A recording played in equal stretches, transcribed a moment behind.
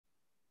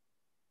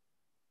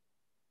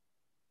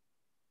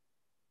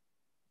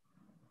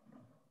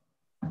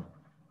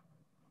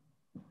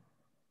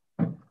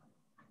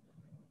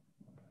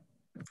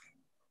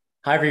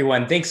Hi,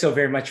 everyone. Thanks so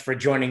very much for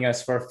joining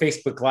us for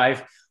Facebook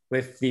Live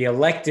with the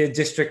elected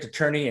district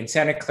attorney in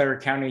Santa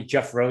Clara County,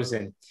 Jeff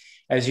Rosen.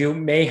 As you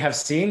may have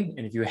seen,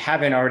 and if you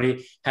haven't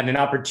already had an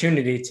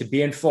opportunity to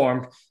be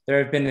informed,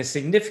 there have been a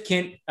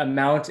significant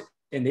amount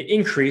in the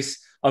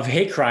increase of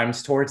hate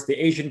crimes towards the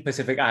Asian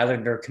Pacific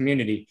Islander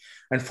community.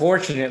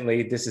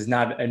 Unfortunately, this is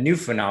not a new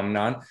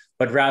phenomenon,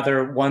 but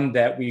rather one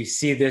that we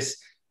see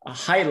this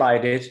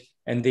highlighted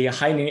and the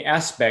heightening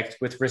aspect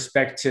with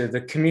respect to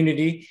the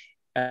community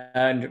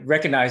and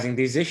recognizing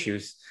these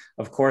issues.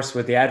 Of course,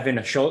 with the advent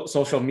of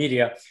social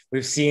media,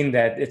 we've seen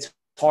that it's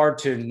hard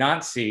to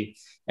not see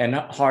and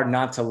hard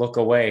not to look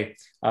away.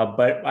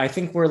 But I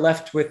think we're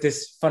left with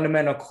this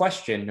fundamental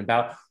question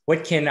about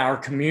what can our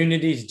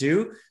communities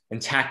do in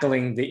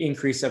tackling the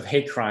increase of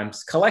hate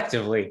crimes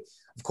collectively.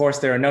 Of course,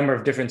 there are a number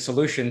of different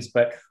solutions,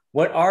 but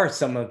what are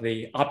some of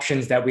the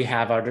options that we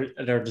have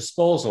at our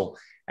disposal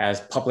as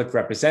public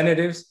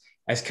representatives,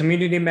 as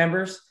community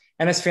members,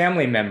 and as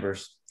family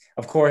members?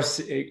 Of course,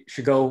 it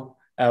should go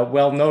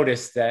well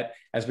noticed that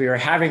as we are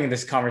having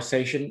this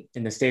conversation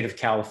in the state of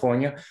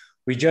California,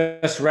 we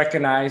just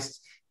recognized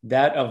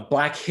that of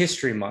Black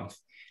History Month.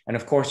 And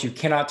of course, you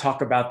cannot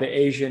talk about the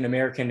Asian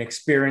American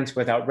experience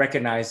without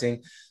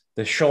recognizing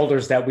the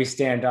shoulders that we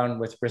stand on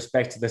with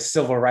respect to the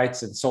civil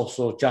rights and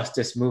social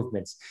justice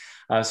movements.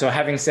 So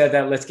having said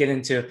that, let's get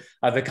into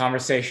the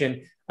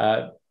conversation.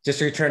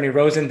 District Attorney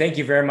Rosen, thank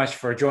you very much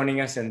for joining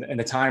us and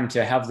the time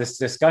to have this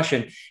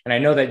discussion. And I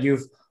know that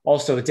you've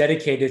also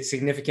dedicated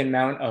significant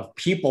amount of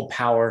people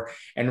power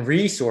and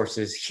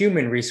resources,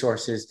 human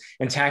resources,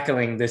 in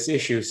tackling this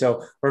issue.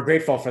 So we're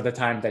grateful for the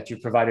time that you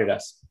provided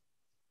us.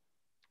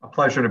 A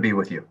pleasure to be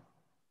with you.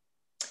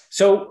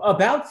 So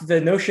about the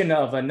notion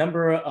of a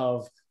number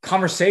of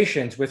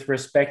conversations with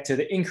respect to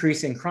the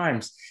increase in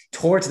crimes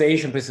towards the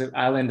Asian Pacific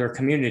Islander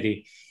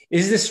community,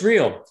 is this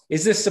real?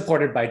 Is this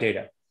supported by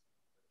data?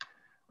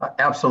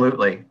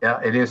 Absolutely.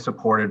 It is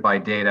supported by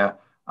data.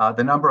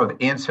 The number of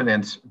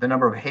incidents, the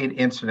number of hate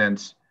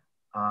incidents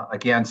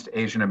against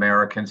Asian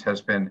Americans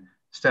has been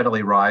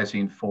steadily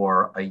rising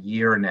for a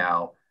year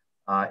now.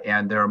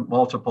 And there are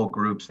multiple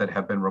groups that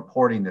have been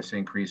reporting this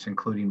increase,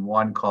 including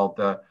one called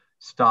the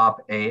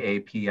Stop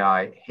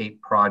AAPI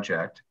Hate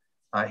Project,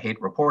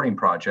 Hate Reporting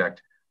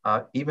Project.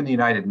 Even the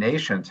United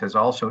Nations has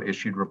also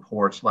issued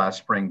reports last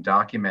spring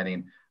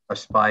documenting a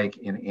spike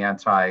in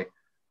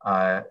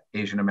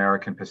Asian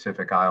American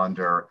Pacific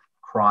Islander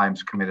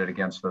crimes committed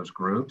against those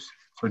groups.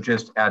 So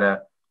just at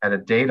a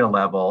data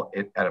level,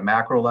 at a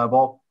macro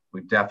level,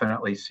 we've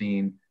definitely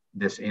seen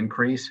this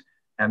increase.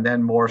 And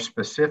then more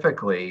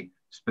specifically,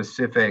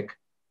 specific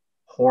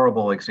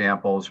horrible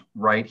examples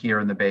right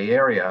here in the Bay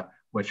Area,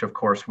 which of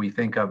course we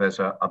think of as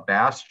a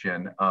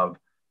bastion of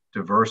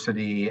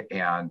diversity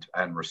and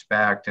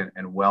respect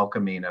and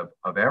welcoming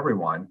of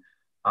everyone.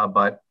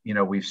 But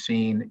we've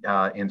seen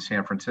in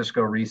San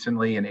Francisco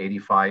recently, an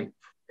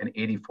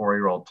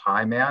 84-year-old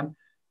Thai man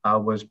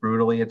was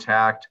brutally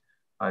attacked.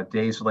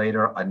 Days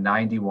later, a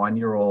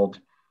 91-year-old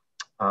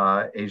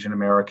Asian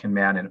American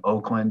man in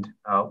Oakland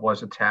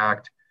was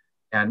attacked.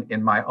 And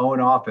in my own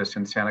office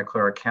in Santa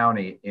Clara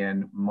County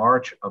in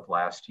March of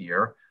last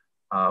year,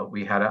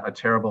 we had a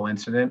terrible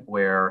incident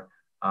where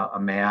a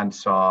man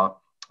saw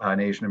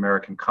an Asian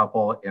American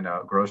couple in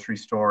a grocery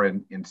store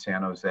in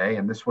San Jose.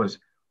 And this was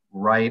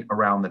right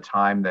around the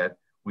time that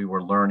we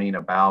were learning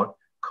about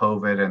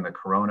COVID and the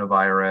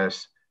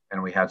coronavirus.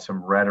 And we had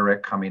some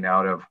rhetoric coming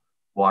out of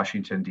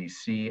Washington,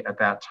 D.C. at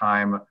that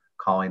time,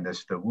 calling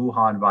this the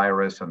Wuhan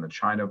virus and the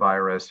China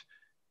virus.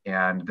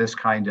 And this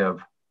kind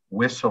of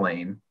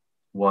whistling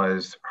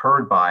was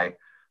heard by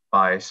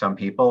some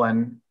people.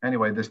 And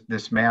anyway,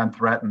 this man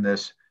threatened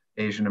this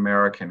Asian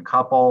American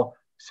couple,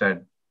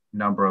 said a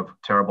number of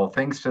terrible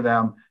things to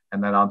them.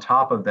 And then on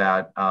top of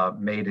that,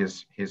 made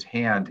his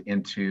hand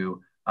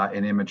into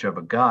an image of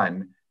a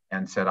gun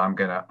and said, I'm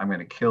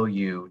gonna kill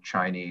you,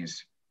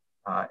 Chinese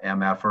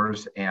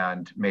MFers,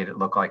 and made it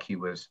look like he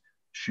was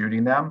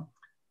shooting them.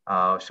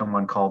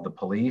 Someone called the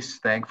police,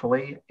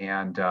 thankfully,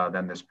 and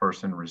then this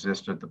person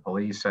resisted the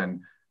police,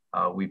 and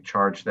we've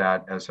charged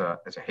that as a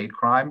hate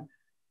crime.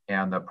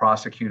 And the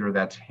prosecutor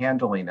that's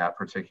handling that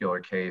particular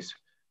case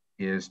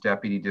is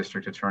Deputy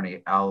District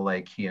Attorney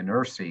Alalay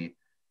Kianursi.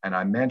 And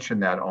I mention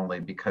that only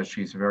because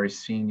she's a very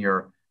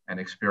senior and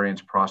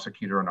experienced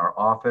prosecutor in our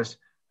office.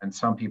 And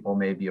some people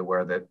may be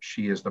aware that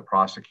she is the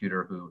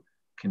prosecutor who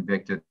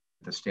convicted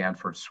the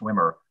Stanford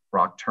swimmer,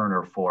 Brock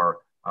Turner, for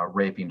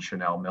raping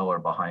Chanel Miller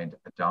behind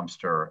a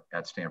dumpster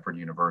at Stanford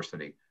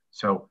University.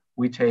 So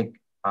we take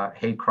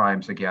hate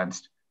crimes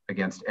against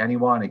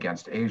anyone,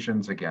 against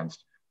Asians,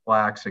 against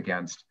Blacks,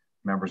 against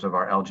members of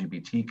our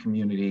LGBT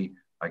community,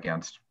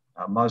 against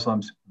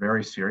Muslims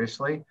very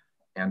seriously.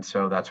 And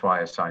so that's why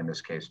I assigned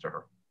this case to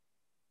her.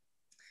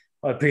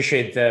 Well, I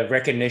appreciate the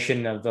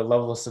recognition of the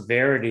level of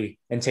severity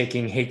and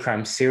taking hate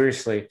crimes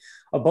seriously.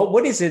 But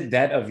what is it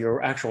that of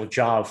your actual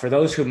job, for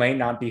those who might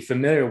not be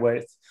familiar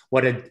with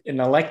what an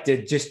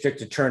elected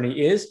district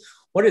attorney is,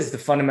 what is the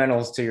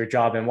fundamentals to your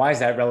job and why is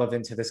that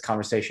relevant to this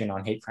conversation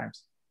on hate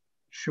crimes?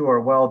 Sure.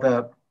 Well,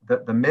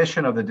 the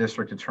mission of the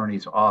district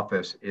attorney's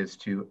office is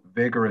to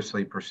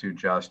vigorously pursue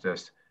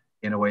justice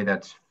in a way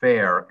that's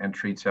fair and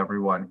treats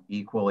everyone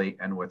equally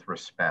and with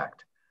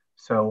respect.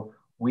 So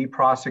we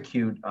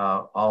prosecute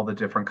all the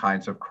different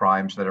kinds of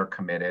crimes that are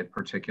committed,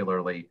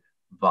 particularly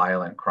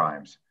violent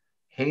crimes.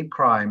 Hate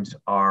crimes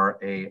are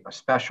a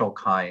special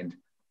kind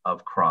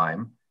of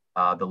crime.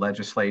 The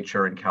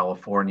legislature in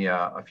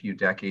California a few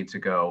decades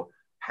ago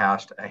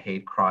passed a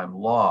hate crime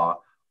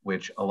law,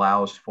 which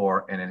allows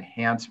for an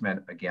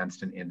enhancement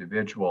against an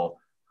individual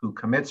who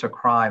commits a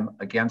crime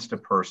against a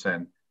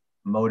person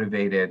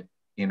motivated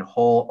in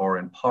whole or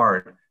in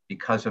part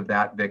because of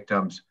that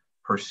victim's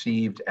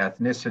perceived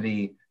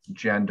ethnicity,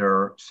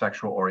 gender,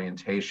 sexual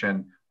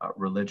orientation,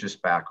 religious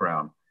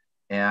background.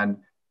 And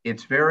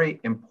it's very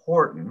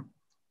important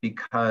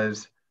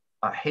because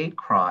a hate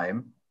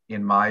crime,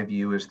 in my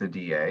view as the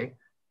DA,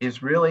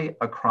 is really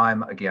a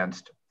crime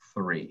against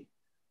three.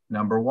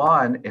 Number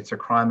one, it's a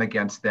crime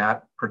against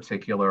that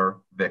particular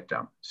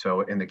victim.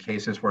 So in the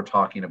cases we're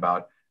talking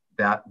about,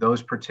 that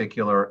those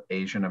particular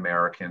Asian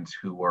Americans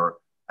who were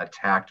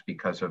attacked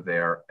because of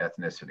their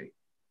ethnicity.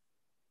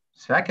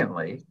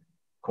 Secondly,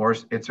 of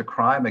course, it's a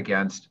crime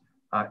against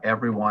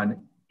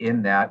everyone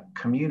in that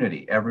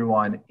community,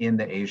 everyone in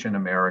the Asian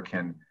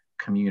American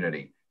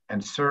community.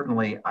 And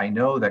certainly, I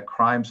know that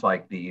crimes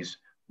like these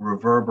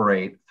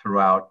reverberate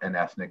throughout an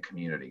ethnic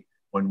community.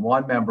 When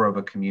one member of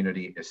a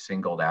community is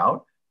singled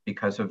out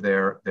because of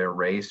their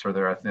race or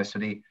their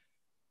ethnicity,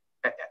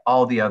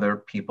 all the other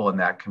people in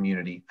that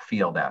community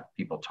feel that.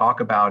 People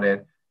talk about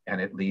it, and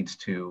it leads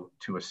to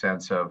a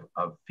sense of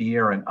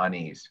fear and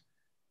unease.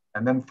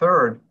 And then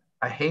third,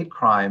 a hate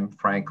crime,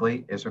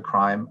 frankly, is a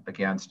crime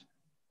against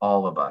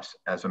all of us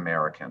as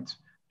Americans,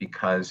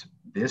 because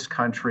this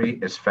country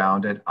is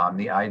founded on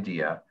the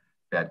idea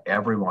that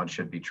everyone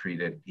should be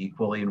treated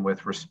equally and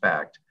with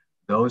respect.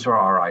 Those are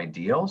our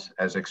ideals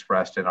as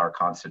expressed in our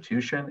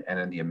Constitution and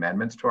in the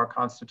amendments to our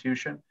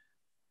Constitution.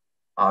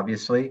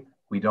 Obviously,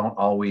 we don't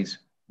always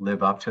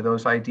live up to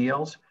those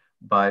ideals,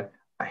 but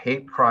a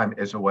hate crime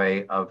is a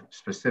way of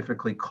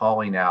specifically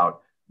calling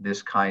out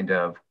this kind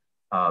of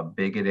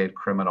bigoted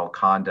criminal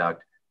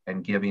conduct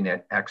and giving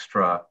it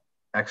extra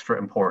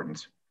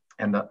importance.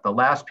 And the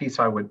last piece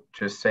I would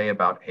just say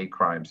about hate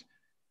crimes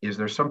is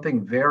there's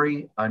something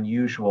very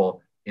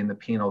unusual in the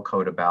penal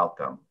code about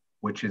them,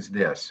 which is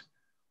this.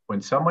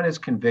 When someone is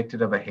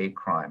convicted of a hate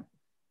crime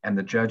and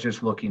the judge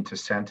is looking to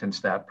sentence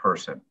that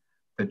person,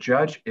 the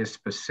judge is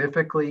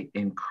specifically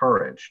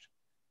encouraged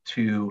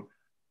to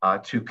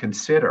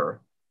consider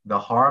the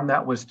harm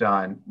that was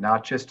done,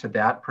 not just to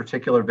that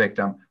particular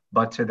victim,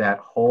 but to that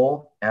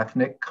whole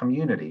ethnic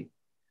community,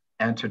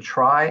 and to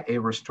try a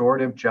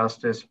restorative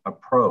justice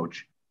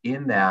approach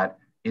in that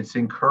it's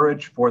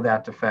encouraged for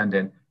that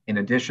defendant, in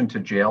addition to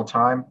jail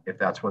time, if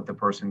that's what the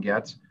person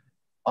gets,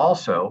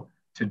 also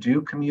to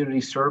do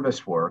community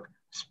service work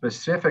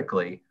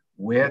specifically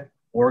with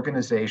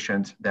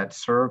organizations that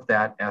serve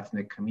that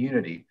ethnic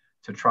community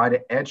to try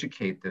to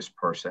educate this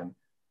person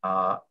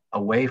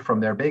away from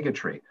their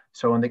bigotry.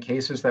 So in the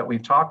cases that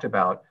we've talked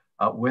about,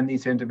 when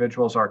these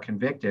individuals are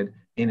convicted,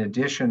 in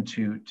addition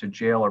to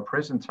jail or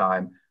prison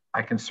time,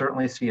 I can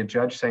certainly see a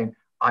judge saying,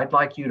 I'd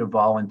like you to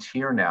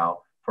volunteer now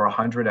for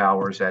 100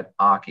 hours at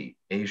AKI,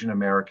 Asian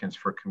Americans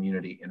for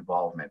Community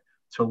Involvement,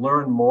 to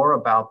learn more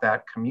about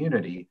that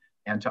community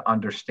and to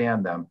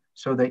understand them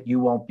so that you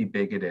won't be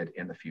bigoted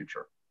in the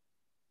future.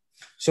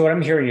 So what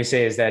I'm hearing you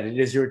say is that it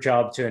is your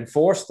job to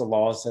enforce the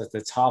laws as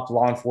the top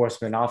law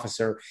enforcement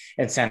officer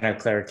in Santa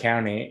Clara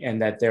County,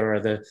 and that there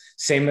are the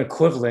same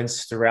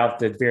equivalents throughout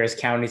the various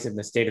counties in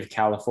the state of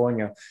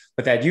California,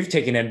 but that you've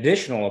taken an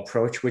additional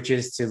approach, which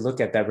is to look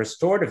at that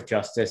restorative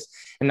justice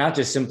and not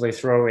just simply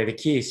throw away the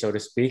key, so to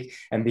speak,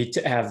 and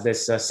have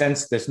this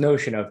sense, this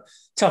notion of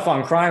tough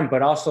on crime,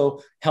 but also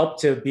help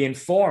to be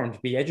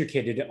informed, be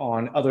educated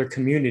on other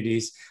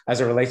communities as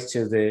it relates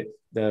to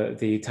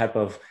the type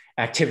of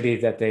activity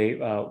that they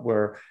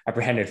were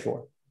apprehended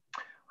for.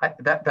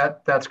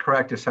 That's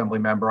correct,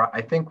 Assemblymember.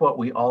 I think what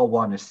we all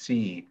want to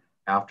see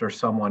after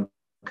someone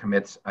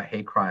commits a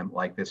hate crime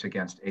like this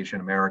against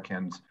Asian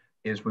Americans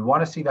is we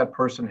want to see that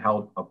person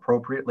held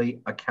appropriately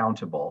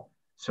accountable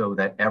so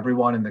that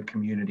everyone in the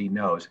community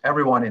knows,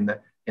 everyone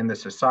in the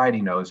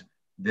society knows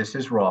this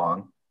is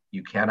wrong,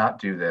 you cannot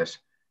do this.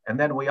 And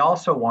then we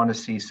also want to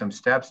see some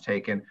steps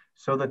taken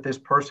so that this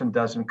person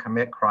doesn't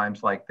commit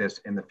crimes like this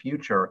in the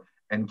future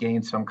and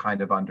gain some kind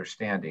of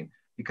understanding.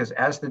 Because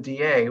as the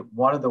DA,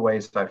 one of the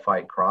ways I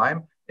fight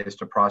crime is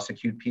to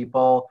prosecute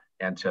people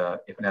and to,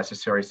 if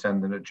necessary,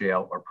 send them to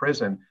jail or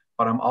prison.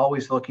 But I'm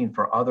always looking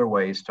for other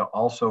ways to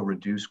also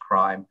reduce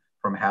crime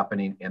from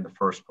happening in the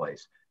first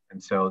place.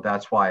 And so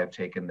that's why I've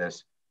taken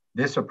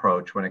this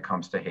approach when it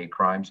comes to hate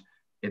crimes.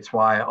 It's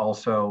why I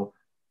also,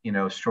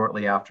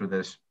 shortly after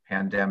this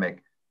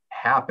pandemic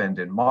happened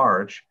in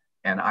March,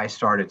 and I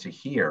started to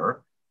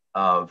hear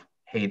of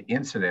hate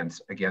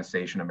incidents against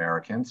Asian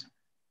Americans.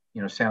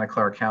 Santa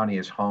Clara County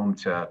is home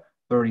to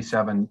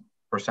 37%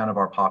 of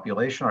our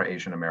population are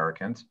Asian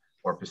Americans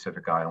or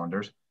Pacific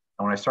Islanders.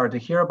 And when I started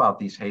to hear about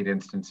these hate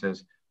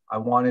instances, I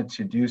wanted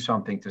to do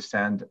something to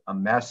send a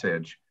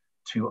message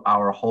to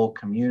our whole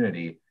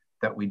community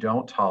that we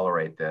don't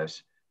tolerate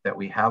this, that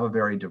we have a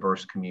very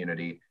diverse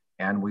community,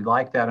 and we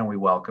like that and we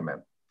welcome it.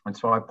 And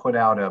so I put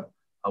out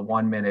a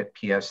 1-minute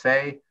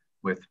PSA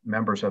with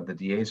members of the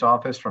DA's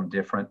office from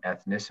different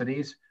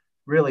ethnicities,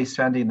 really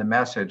sending the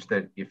message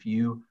that if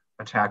you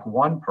attack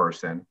one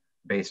person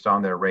based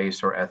on their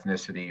race or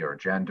ethnicity or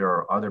gender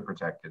or other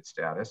protected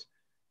status,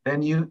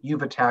 then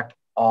you've attacked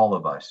all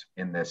of us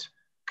in this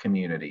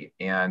community.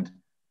 And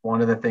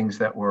one of the things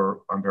that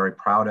I'm very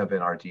proud of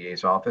in our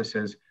DA's office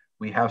is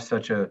we have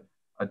such a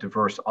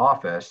diverse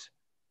office.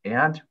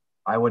 And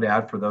I would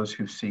add, for those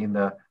who've seen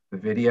the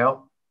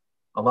video,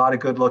 a lot of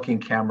good looking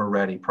camera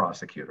ready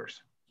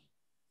prosecutors.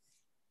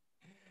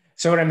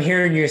 So what I'm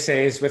hearing you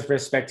say is, with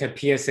respect to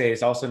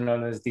PSAs, also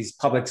known as these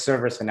public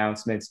service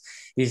announcements,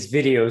 these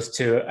videos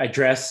to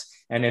address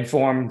and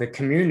inform the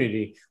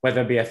community,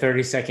 whether it be a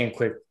 30-second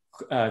quick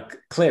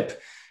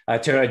clip,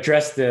 to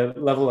address the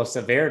level of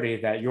severity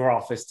that your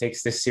office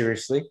takes this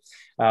seriously,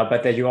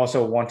 but that you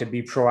also want to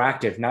be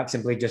proactive, not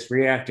simply just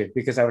reactive,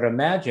 because I would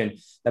imagine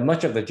that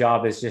much of the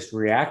job is just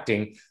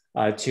reacting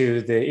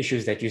to the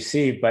issues that you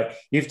see, but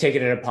you've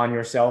taken it upon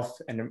yourself,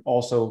 and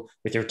also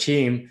with your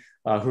team,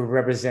 who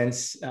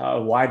represents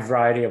a wide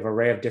variety of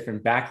array of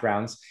different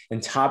backgrounds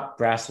and top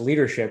brass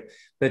leadership,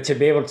 but to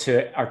be able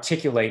to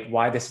articulate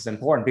why this is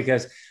important.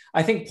 Because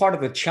I think part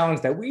of the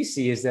challenge that we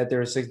see is that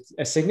there's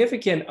a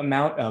significant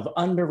amount of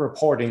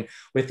underreporting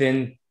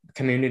within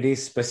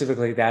communities,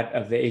 specifically that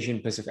of the Asian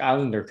Pacific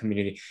Islander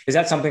community. Is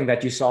that something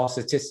that you saw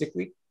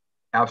statistically?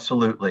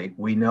 Absolutely.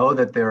 We know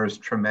that there is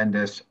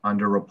tremendous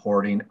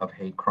underreporting of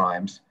hate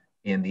crimes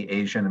in the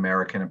Asian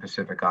American and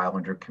Pacific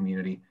Islander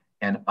community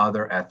and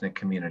other ethnic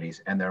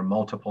communities. And there are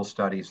multiple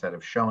studies that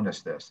have shown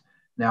us this.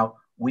 Now,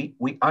 we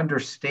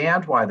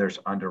understand why there's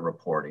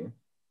underreporting,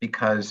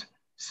 because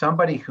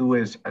somebody who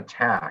is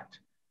attacked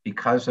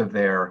because of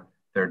their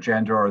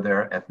gender or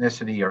their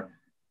ethnicity, or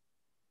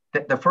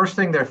the first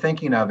thing they're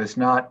thinking of is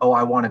not, oh,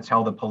 I want to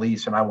tell the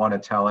police and I want to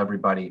tell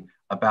everybody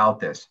about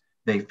this.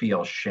 They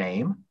feel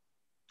shame.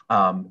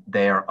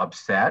 They are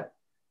upset.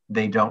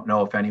 They don't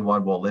know if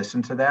anyone will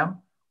listen to them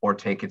or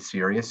take it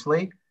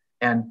seriously.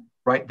 And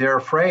right, they're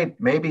afraid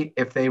maybe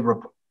if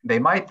they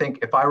might think,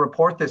 if I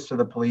report this to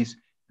the police,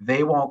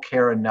 they won't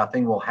care and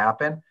nothing will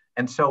happen.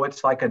 And so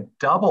it's like a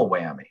double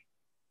whammy.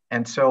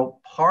 And so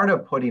part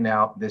of putting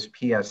out this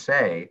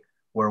PSA,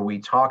 where we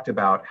talked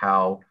about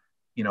how,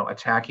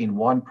 attacking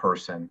one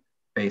person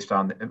based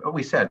on,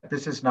 we said,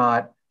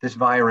 this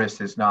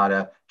virus is not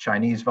a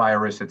Chinese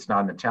virus. It's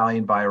not an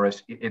Italian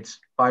virus.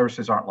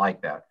 Viruses aren't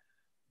like that.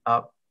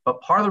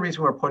 But part of the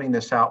reason we're putting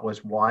this out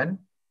was, one,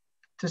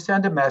 to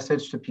send a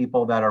message to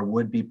people that are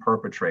would-be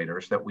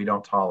perpetrators that we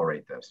don't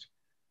tolerate this.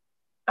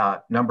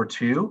 Number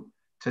two,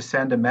 to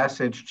send a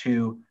message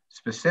to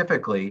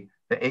specifically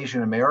the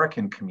Asian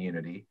American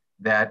community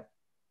that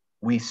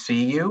we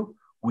see you,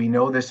 we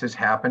know this is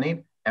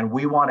happening, and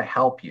we want to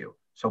help you.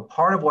 So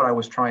part of what I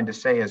was trying to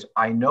say is,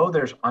 I know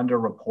there's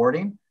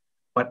underreporting,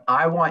 but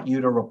I want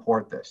you to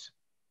report this.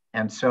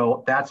 And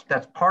so that's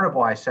part of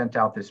why I sent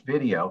out this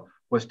video,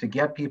 was to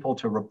get people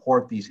to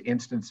report these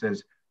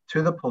instances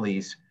to the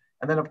police.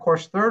 And then, of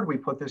course, third, we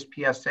put this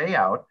PSA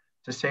out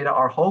to say to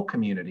our whole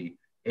community,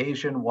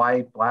 Asian,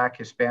 white, Black,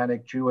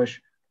 Hispanic, Jewish,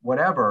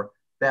 whatever,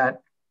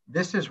 that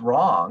this is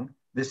wrong.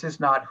 This is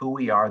not who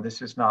we are.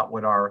 This is not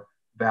what our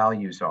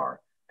values are.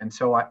 And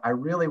so I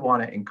really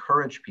want to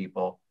encourage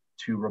people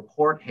to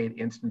report hate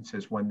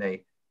instances when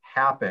they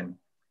happen.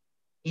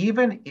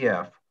 Even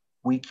if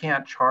we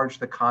can't charge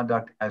the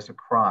conduct as a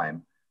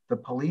crime, the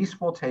police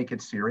will take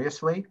it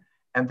seriously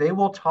and they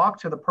will talk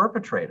to the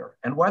perpetrator.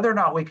 And whether or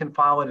not we can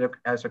file it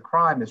as a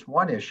crime is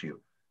one issue.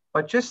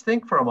 But just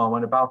think for a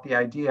moment about the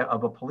idea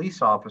of a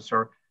police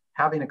officer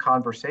having a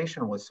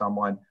conversation with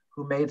someone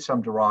who made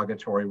some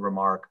derogatory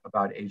remark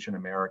about Asian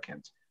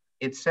Americans.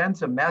 It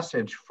sends a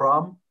message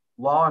from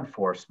law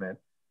enforcement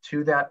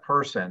to that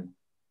person.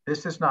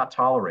 This is not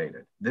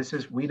tolerated.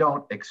 We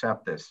don't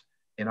accept this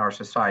in our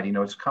society.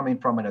 It's coming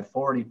from an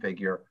authority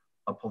figure,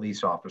 a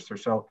police officer.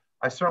 So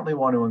I certainly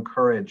want to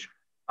encourage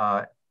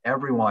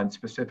everyone,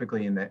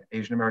 specifically in the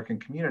Asian American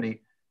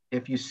community,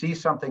 if you see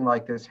something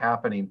like this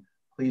happening,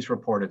 please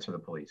report it to the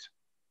police.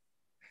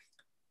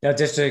 Now,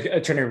 District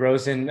Attorney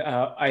Rosen,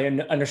 I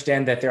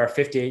understand that there are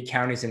 58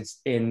 counties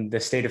in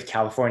the state of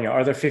California.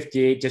 Are there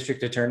 58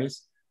 district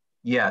attorneys?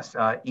 Yes,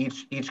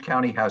 each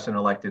county has an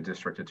elected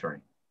district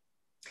attorney.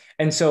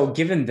 And so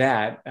given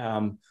that,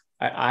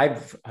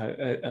 I've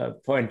a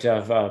point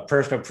of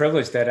personal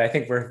privilege that I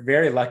think we're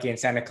very lucky in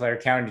Santa Clara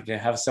County to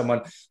have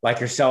someone like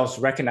yourselves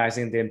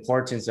recognizing the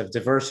importance of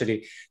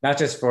diversity, not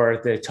just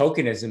for the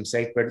tokenism's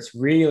sake, but it's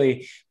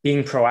really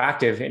being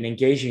proactive and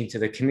engaging to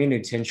the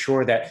community to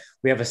ensure that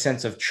we have a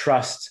sense of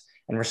trust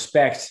and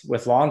respect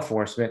with law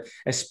enforcement,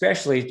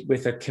 especially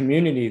with a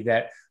community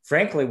that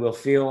frankly will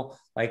feel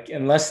like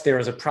unless there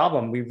is a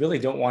problem, we really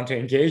don't want to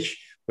engage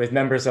with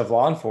members of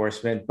law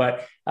enforcement.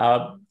 But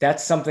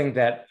that's something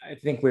that I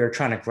think we are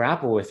trying to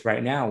grapple with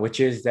right now, which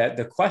is that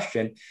the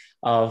question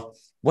of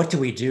what do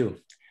we do?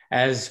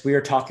 As we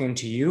are talking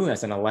to you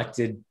as an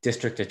elected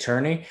district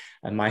attorney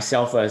and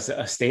myself as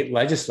a state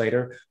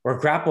legislator, we're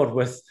grappled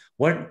with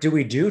what do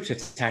we do to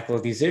tackle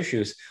these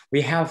issues?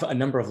 We have a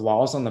number of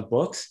laws on the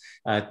books,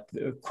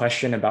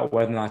 question about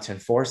whether or not to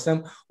enforce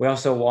them. We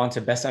also want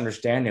to best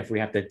understand if we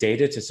have the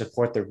data to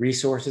support the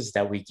resources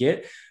that we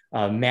get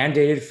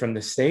mandated from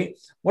the state.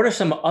 What are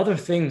some other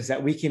things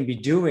that we can be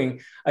doing?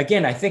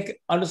 Again, I think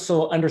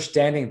also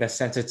understanding the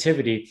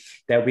sensitivity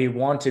that we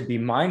want to be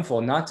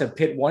mindful, not to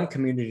pit one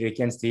community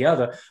against the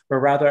other, but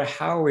rather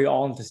how are we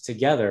all in this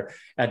together?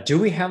 Do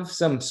we have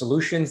some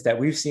solutions that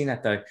we've seen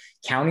at the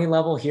county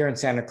level here in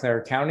Santa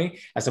Clara County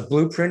as a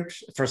blueprint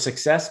for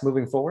success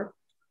moving forward?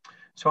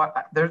 So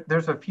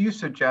there's a few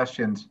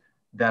suggestions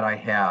that I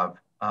have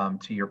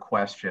to your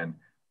question.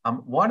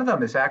 One of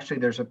them is actually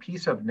there's a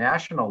piece of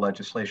national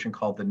legislation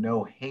called the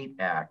No Hate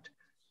Act.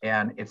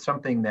 And it's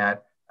something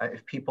that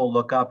if people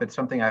look up, it's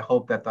something I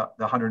hope that the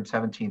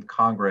 117th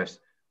Congress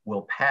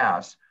will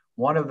pass.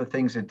 One of the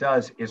things it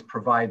does is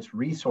provides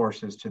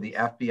resources to the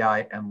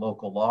FBI and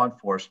local law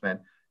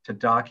enforcement to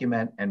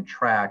document and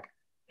track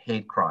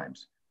hate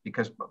crimes.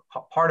 Because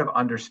part of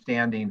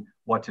understanding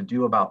what to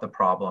do about the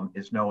problem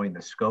is knowing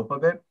the scope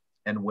of it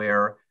and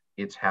where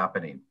it's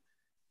happening.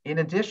 In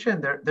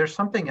addition, there's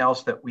something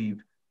else that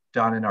we've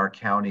done in our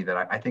county that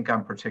I think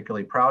I'm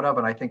particularly proud of,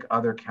 and I think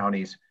other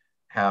counties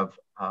have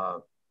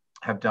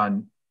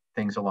done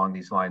things along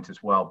these lines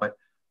as well. But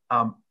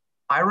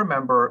I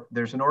remember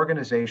there's an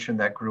organization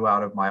that grew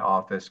out of my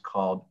office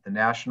called the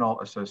National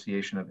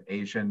Association of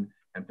Asian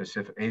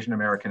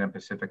American and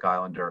Pacific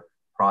Islander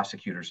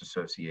Prosecutors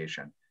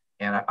Association.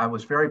 And I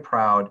was very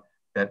proud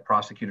that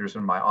prosecutors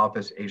in my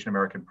office, Asian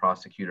American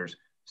prosecutors,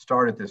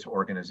 started this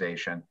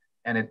organization,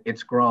 and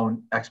it's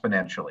grown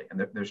exponentially.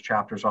 And there's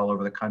chapters all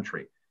over the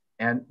country.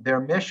 And their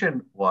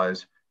mission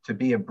was to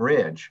be a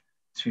bridge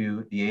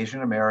to the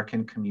Asian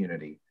American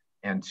community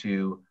and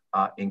to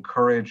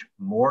encourage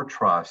more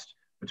trust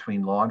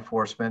between law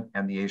enforcement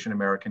and the Asian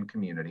American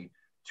community,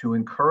 to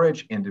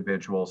encourage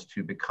individuals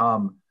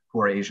who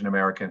are Asian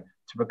American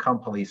to become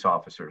police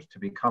officers, to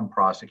become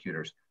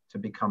prosecutors, to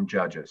become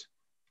judges.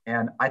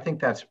 And I think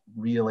that's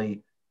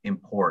really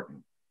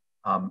important.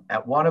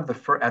 At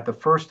the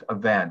first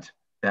event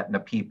that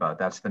NAPIPA,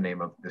 that's the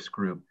name of this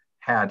group,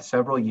 had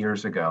several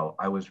years ago,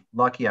 I was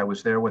lucky, I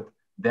was there with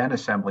then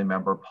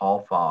Assemblymember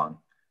Paul Fong.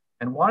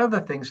 And one of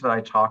the things that I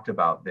talked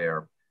about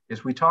there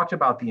is we talked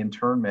about the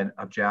internment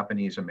of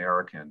Japanese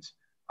Americans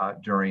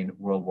during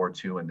World War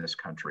II in this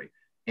country.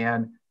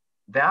 And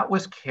that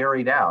was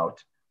carried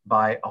out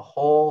by a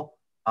whole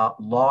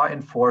law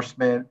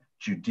enforcement,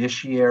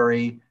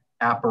 judiciary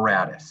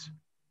apparatus.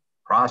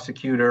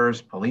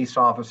 Prosecutors, police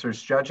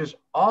officers, judges,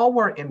 all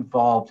were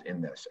involved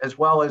in this, as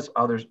well as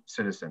other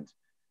citizens.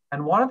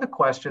 And one of the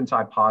questions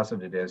I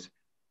posited is,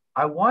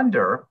 I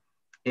wonder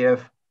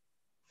if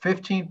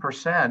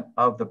 15%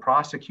 of the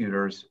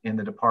prosecutors in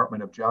the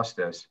Department of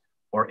Justice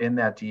or in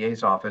that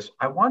DA's office,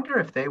 I wonder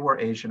if they were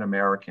Asian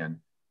American,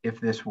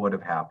 if this would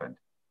have happened.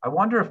 I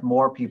wonder if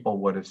more people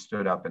would have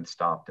stood up and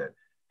stopped it.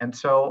 And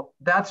so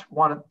that's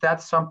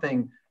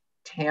something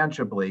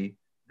tangibly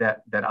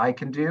that I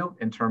can do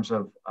in terms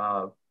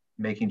of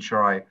making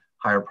sure I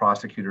hire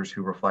prosecutors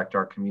who reflect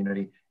our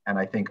community. And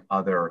I think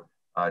other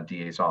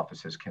DA's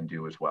offices can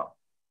do as well.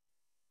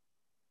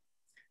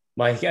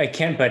 Well, I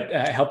can't but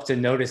help to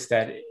notice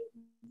that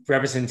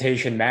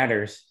representation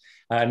matters.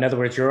 In other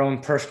words, your own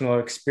personal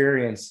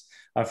experience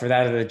for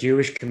that of the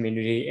Jewish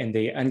community and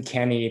the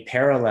uncanny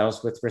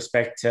parallels with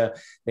respect to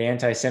the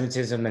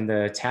anti-Semitism and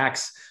the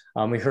attacks.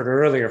 We heard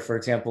earlier, for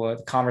example,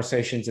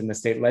 conversations in the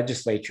state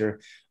legislature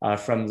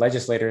from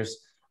legislators,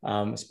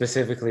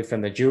 specifically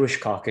from the Jewish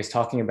caucus,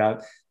 talking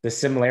about the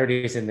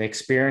similarities in the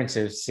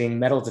experiences, seeing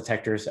metal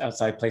detectors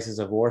outside places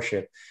of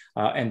worship,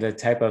 and the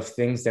type of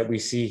things that we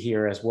see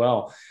here as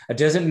well.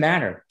 Does it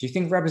matter? Do you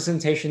think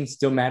representation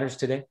still matters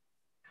today?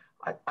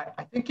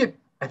 I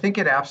think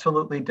it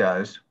absolutely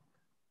does.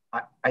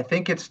 I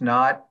think it's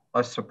not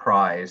a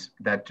surprise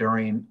that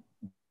during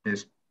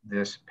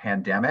this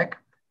pandemic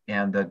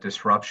and the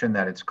disruption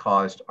that it's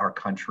caused our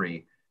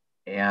country,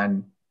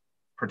 and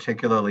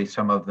particularly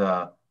some of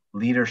the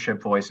leadership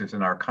voices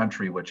in our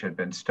country, which had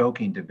been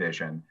stoking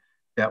division,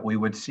 that we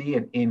would see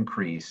an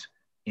increase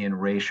in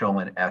racial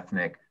and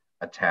ethnic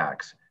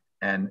attacks.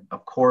 And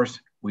of course,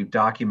 we've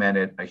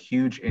documented a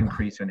huge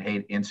increase in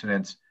hate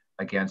incidents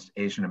against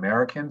Asian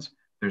Americans.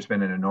 There's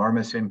been an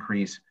enormous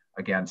increase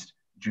against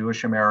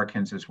Jewish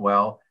Americans as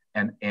well,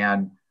 and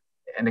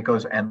it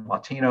goes, and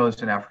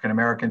Latinos and African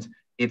Americans.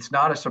 It's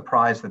not a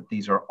surprise that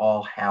these are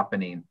all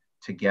happening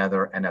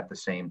together and at the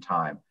same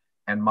time.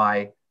 And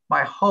my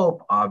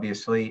hope,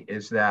 obviously,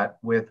 is that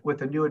with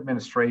the new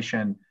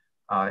administration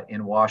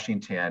in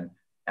Washington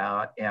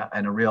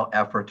and a real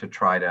effort to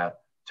try to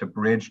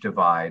bridge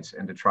divides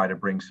and to try to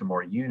bring some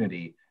more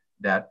unity,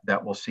 that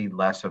we'll see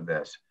less of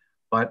this.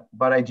 But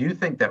I do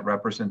think that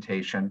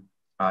representation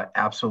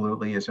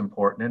absolutely is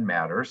important and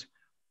matters.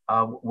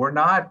 We're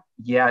not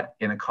yet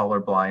in a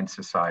colorblind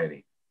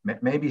society.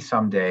 Maybe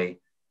someday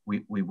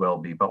we will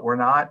be, but we're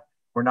not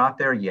We're not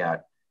there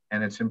yet.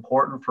 And it's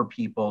important for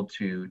people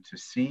to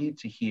see,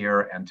 to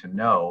hear, and to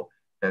know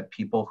that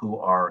people who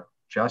are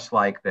just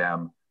like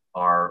them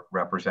are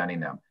representing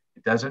them.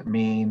 It doesn't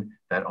mean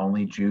that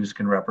only Jews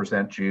can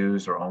represent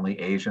Jews or only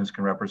Asians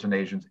can represent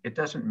Asians. It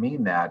doesn't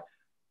mean that.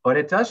 But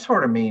it does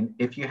sort of mean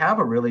if you have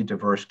a really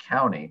diverse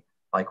county,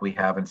 like we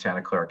have in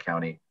Santa Clara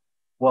County,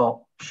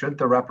 well, should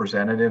the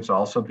representatives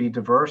also be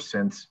diverse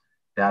since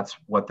that's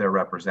what they're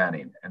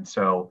representing? And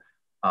so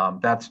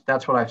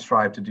that's what I've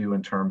strived to do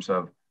in terms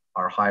of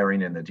our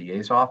hiring in the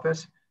DA's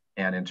office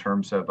and in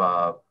terms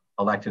of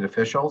elected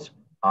officials.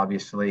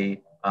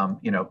 Obviously,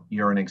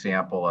 you're an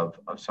example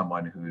of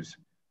someone who's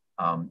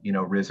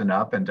risen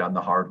up and done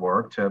the hard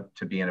work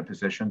to be in a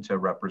position to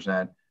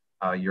represent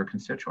your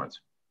constituents.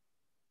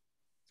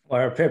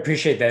 Well, I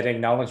appreciate that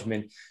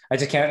acknowledgement. I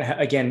just can't,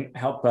 again,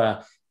 help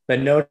but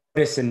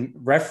notice and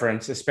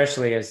reference,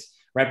 especially as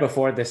right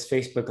before this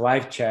Facebook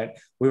Live chat,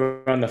 we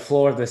were on the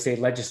floor of the state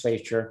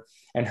legislature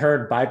and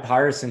heard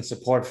bipartisan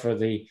support for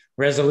the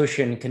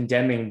resolution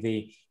condemning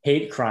the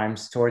hate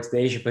crimes towards the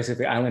Asia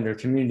Pacific Islander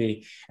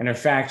community. And in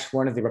fact,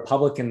 one of the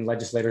Republican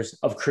legislators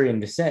of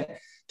Korean descent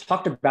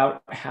talked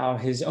about how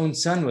his own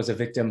son was a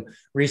victim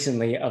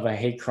recently of a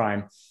hate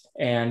crime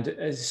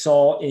and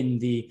saw in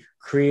the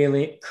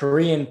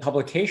Korean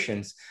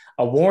publications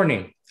a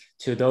warning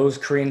to those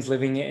Koreans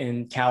living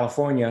in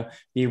California: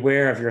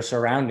 beware of your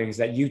surroundings,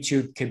 that you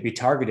too could be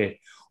targeted.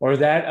 Or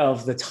that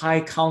of the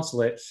Thai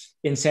consulate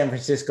in San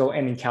Francisco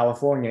and in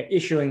California,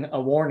 issuing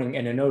a warning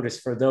and a notice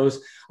for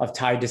those of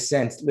Thai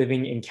descent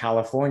living in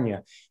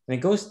California. And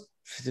it goes,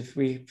 if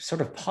we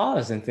sort of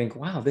pause and think,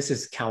 wow, this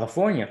is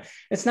California.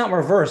 It's not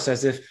reversed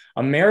as if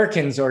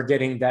Americans are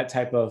getting that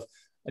type of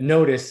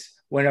notice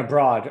when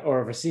abroad or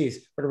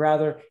overseas, but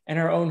rather in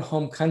our own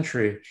home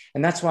country.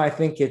 And that's why I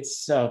think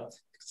it's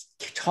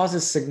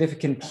causes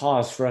significant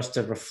pause for us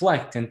to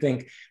reflect and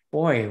think,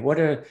 boy, what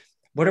are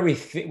we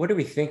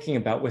thinking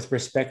about with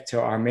respect to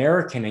our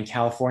American and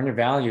California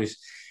values,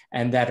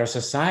 and that our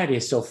society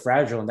is so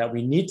fragile and that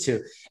we need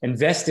to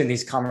invest in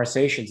these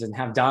conversations and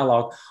have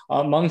dialogue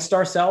amongst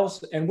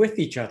ourselves and with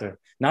each other,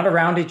 not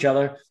around each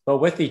other, but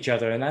with each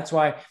other. And that's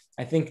why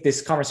I think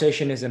this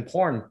conversation is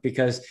important,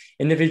 because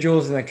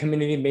individuals in the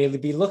community may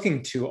be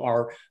looking to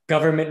our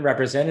government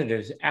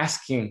representatives,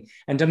 asking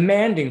and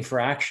demanding for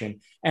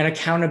action and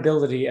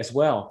accountability as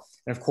well.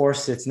 And of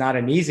course, it's not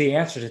an easy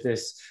answer to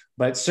this,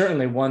 but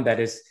certainly one that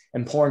is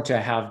important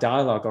to have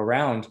dialogue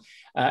around.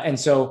 And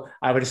so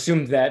I would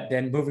assume that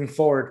then moving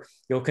forward,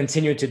 you'll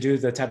continue to do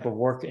the type of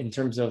work in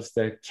terms of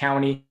the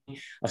county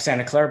of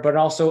Santa Clara, but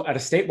also at a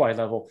statewide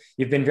level.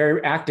 You've been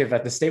very active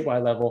at the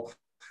statewide level,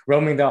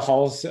 roaming the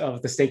halls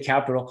of the state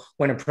capitol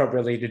when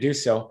appropriately to do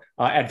so,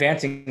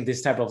 advancing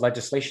this type of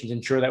legislation to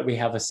ensure that we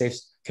have a safe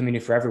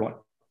community for everyone.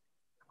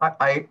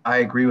 I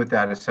agree with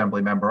that,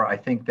 Assembly member. I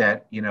think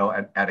that,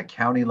 at a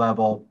county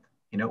level,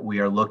 we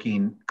are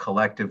looking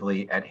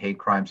collectively at hate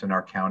crimes in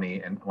our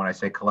county. And when I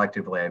say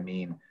collectively, I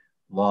mean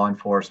law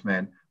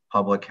enforcement,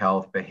 public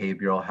health,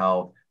 behavioral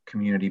health,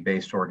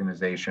 community-based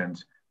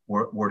organizations.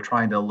 We're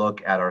trying to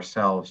look at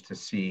ourselves to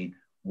see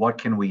what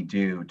can we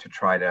do to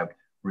try to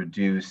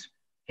reduce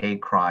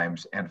hate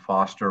crimes and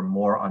foster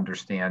more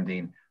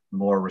understanding,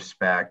 more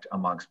respect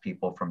amongst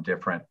people from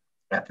different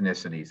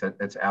ethnicities.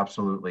 That's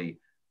absolutely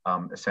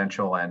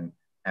essential and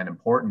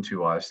important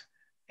to us.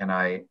 And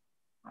I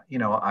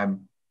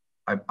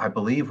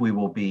believe we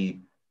will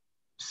be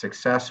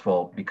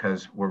successful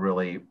because we're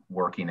really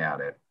working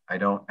at it. I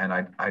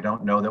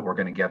don't know that we're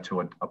going to get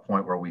to a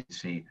point where we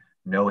see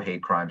no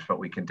hate crimes, but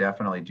we can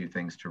definitely do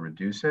things to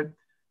reduce it.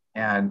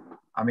 And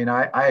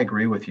I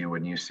agree with you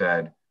when you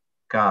said,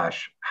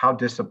 gosh, how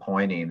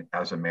disappointing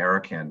as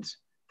Americans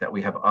that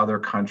we have other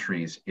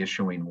countries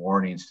issuing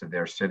warnings to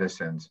their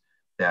citizens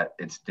that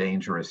it's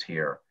dangerous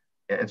here.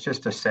 It's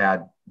just a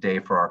sad day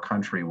for our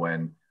country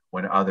when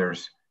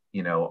others,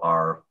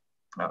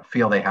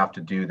 feel they have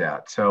to do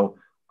that. So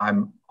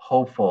I'm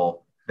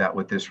hopeful that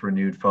with this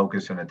renewed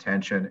focus and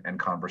attention and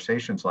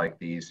conversations like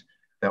these,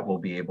 that we'll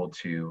be able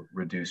to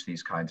reduce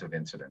these kinds of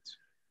incidents.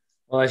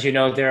 Well, as you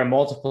know, there are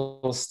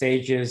multiple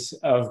stages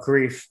of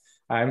grief.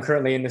 I'm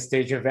currently in the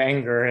stage of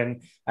anger,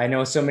 and I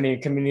know so many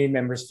community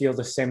members feel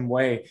the same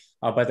way,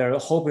 but they're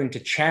hoping to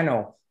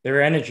channel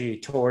their energy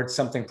towards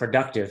something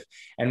productive.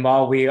 And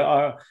while we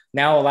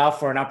now allow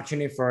for an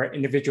opportunity for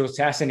individuals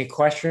to ask any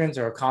questions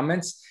or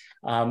comments,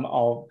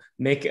 I'll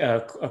make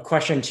a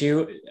question to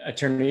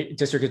you,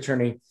 District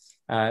Attorney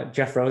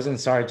Jeff Rosen.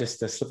 Sorry, just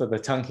the slip of the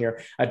tongue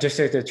here.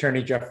 District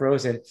Attorney Jeff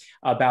Rosen,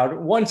 about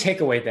one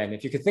takeaway then.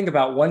 If you could think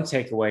about one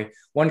takeaway,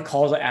 one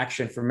call to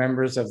action for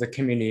members of the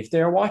community, if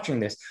they're watching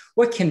this,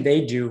 what can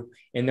they do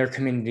in their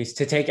communities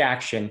to take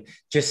action?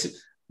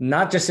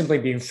 Not just simply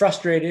being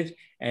frustrated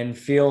and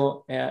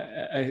feel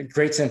a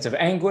great sense of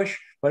anguish,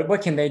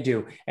 what can they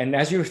do? And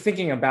as you're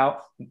thinking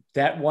about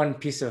that one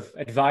piece of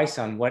advice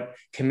on what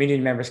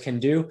community members can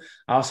do,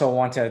 I also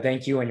want to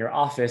thank you and your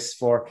office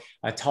for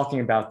talking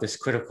about this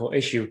critical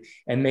issue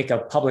and make a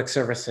public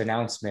service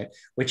announcement,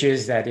 which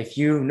is that if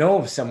you know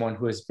of someone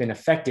who has been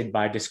affected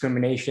by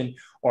discrimination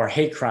or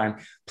hate crime,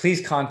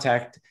 please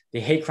contact the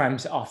Hate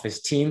Crimes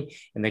Office team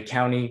in the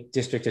County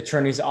District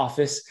Attorney's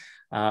Office.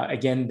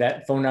 Again,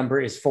 that phone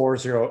number is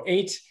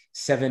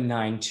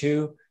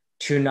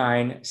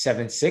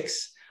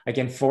 408-792-2976.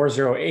 Again,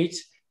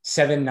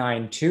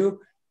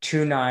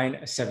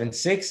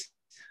 408-792-2976.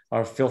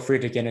 Or feel free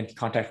to get in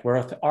contact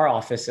with our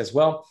office as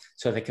well,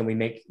 so that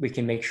we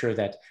can make sure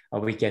that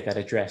we get that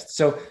addressed.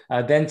 So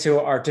then to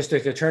our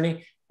district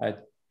attorney,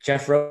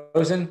 Jeff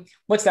Rosen,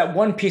 what's that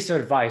one piece of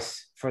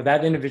advice for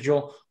that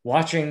individual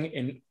watching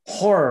in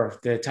horror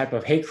the type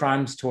of hate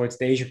crimes towards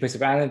the Asian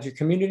Pacific Islander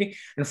community,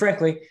 and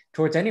frankly,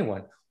 towards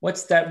anyone?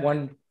 What's that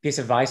one piece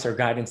of advice or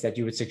guidance that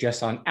you would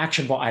suggest on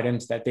actionable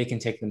items that they can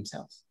take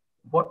themselves?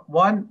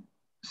 One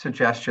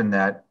suggestion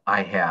that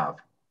I have,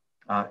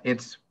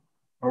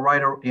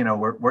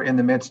 we're in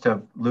the midst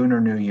of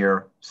Lunar New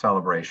Year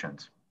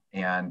celebrations,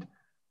 and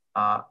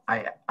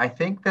I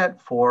think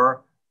that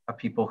for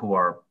people who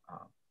are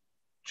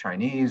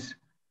Chinese,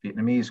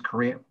 Vietnamese,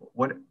 Korean,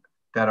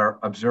 that are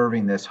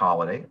observing this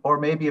holiday, or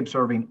maybe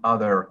observing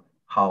other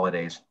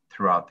holidays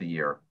throughout the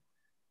year,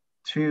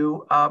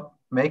 to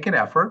make an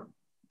effort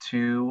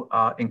to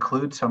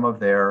include some of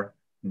their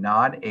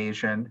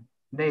non-Asian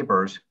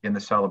neighbors in the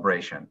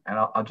celebration. And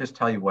I'll just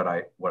tell you what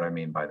I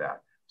mean by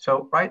that.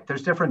 So, right,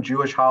 there's different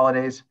Jewish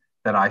holidays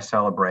that I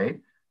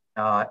celebrate.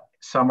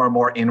 Some are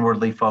more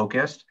inwardly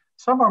focused,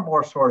 some are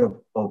more sort of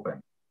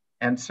open.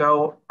 And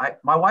so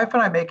my wife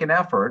and I make an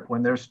effort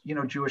when there's,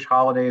 Jewish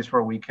holidays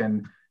where we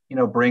can,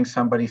 bring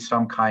somebody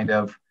some kind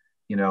of,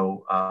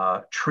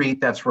 treat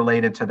that's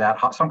related to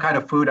that, some kind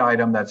of food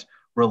item that's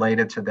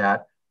related to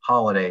that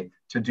holiday,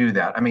 to do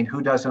that. I mean,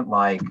 who doesn't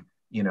like,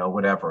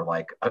 whatever,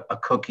 like a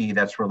cookie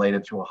that's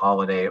related to a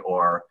holiday,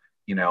 or,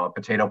 a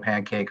potato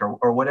pancake,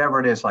 or whatever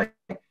it is. Like,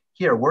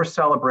 here, we're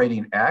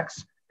celebrating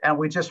X, and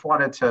we just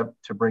wanted to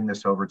bring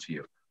this over to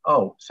you.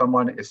 Oh,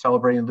 someone is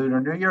celebrating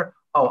Lunar New Year.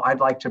 Oh, I'd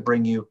like to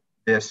bring you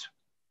this.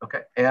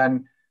 Okay.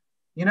 And,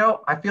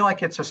 I feel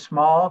like it's a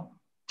small,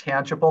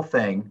 tangible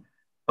thing,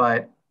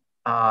 but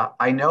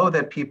I know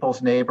that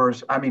people's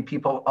neighbors,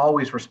 people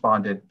always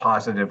responded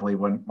positively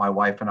when my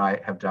wife and I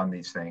have done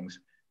these things.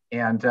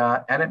 And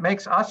it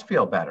makes us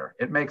feel better.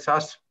 It makes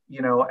us,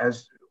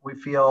 as we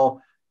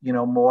feel,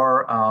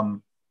 more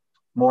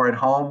at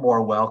home,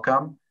 more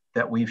welcome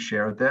that we've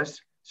shared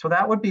this. So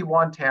that would be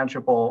one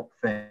tangible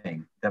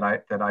thing that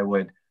I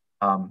would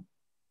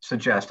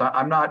suggest.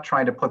 I'm not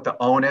trying to put the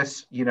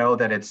onus,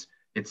 that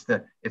it's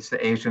the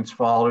Asians'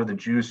 fault or the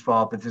Jews'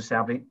 fault that this is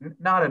happening.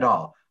 Not at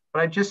all.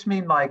 But I just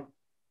mean, like,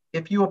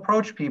 if you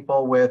approach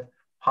people with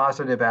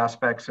positive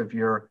aspects of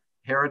your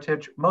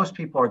heritage, most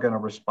people are going to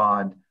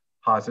respond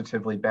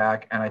positively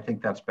back, and I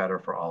think that's better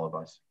for all of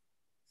us.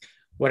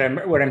 What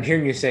I'm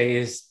hearing you say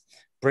is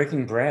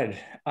breaking bread,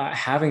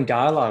 having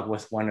dialogue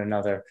with one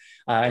another,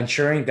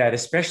 ensuring that,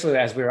 especially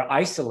as we're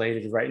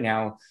isolated right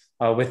now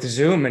with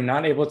Zoom and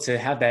not able to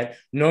have that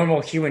normal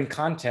human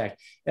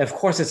contact. Of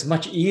course, it's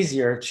much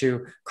easier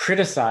to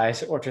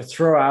criticize or to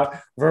throw out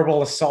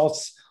verbal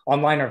assaults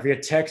online or via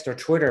text or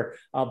Twitter.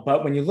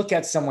 But when you look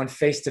at someone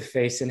face to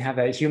face and have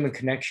that human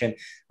connection,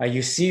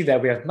 you see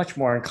that we have much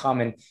more in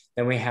common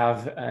than we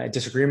have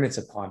disagreements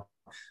upon.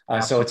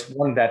 So it's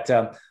one that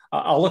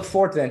I'll look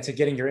forward then to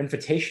getting your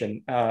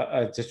invitation,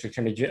 District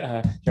Attorney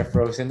Jeff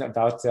Rosen,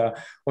 about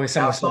when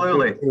some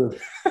Absolutely.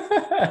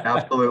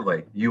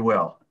 Absolutely, you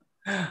will.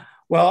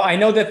 Well, I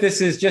know that this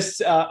is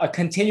just a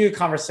continued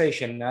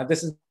conversation.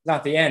 This is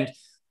not the end,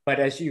 but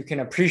as you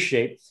can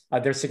appreciate,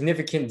 there's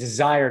significant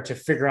desire to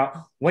figure out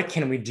what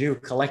can we do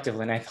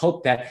collectively. And I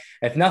hope that,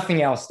 if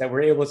nothing else, that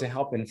we're able to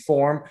help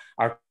inform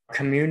our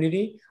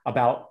community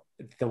about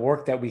the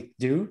work that we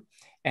do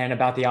and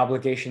about the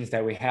obligations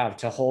that we have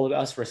to hold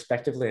us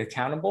respectively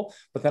accountable,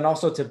 but then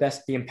also to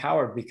best be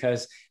empowered,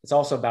 because it's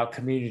also about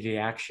community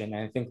action.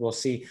 And I think we'll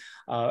see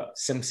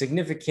some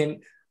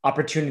significant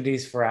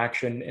opportunities for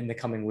action in the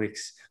coming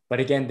weeks.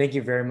 But again, thank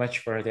you very much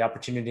for the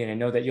opportunity. And I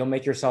know that you'll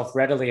make yourself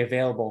readily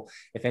available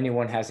if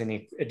anyone has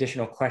any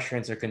additional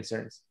questions or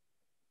concerns.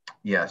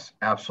 Yes,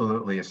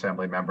 absolutely,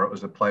 Assemblymember. It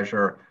was a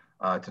pleasure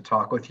to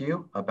talk with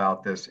you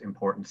about this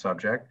important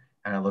subject.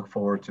 And I look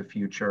forward to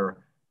future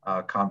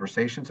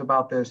conversations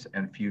about this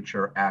and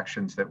future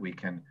actions that we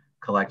can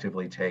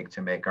collectively take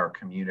to make our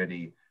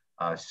community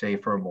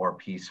safer, more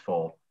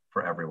peaceful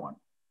for everyone.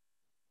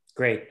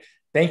 Great.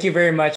 Thank you very much.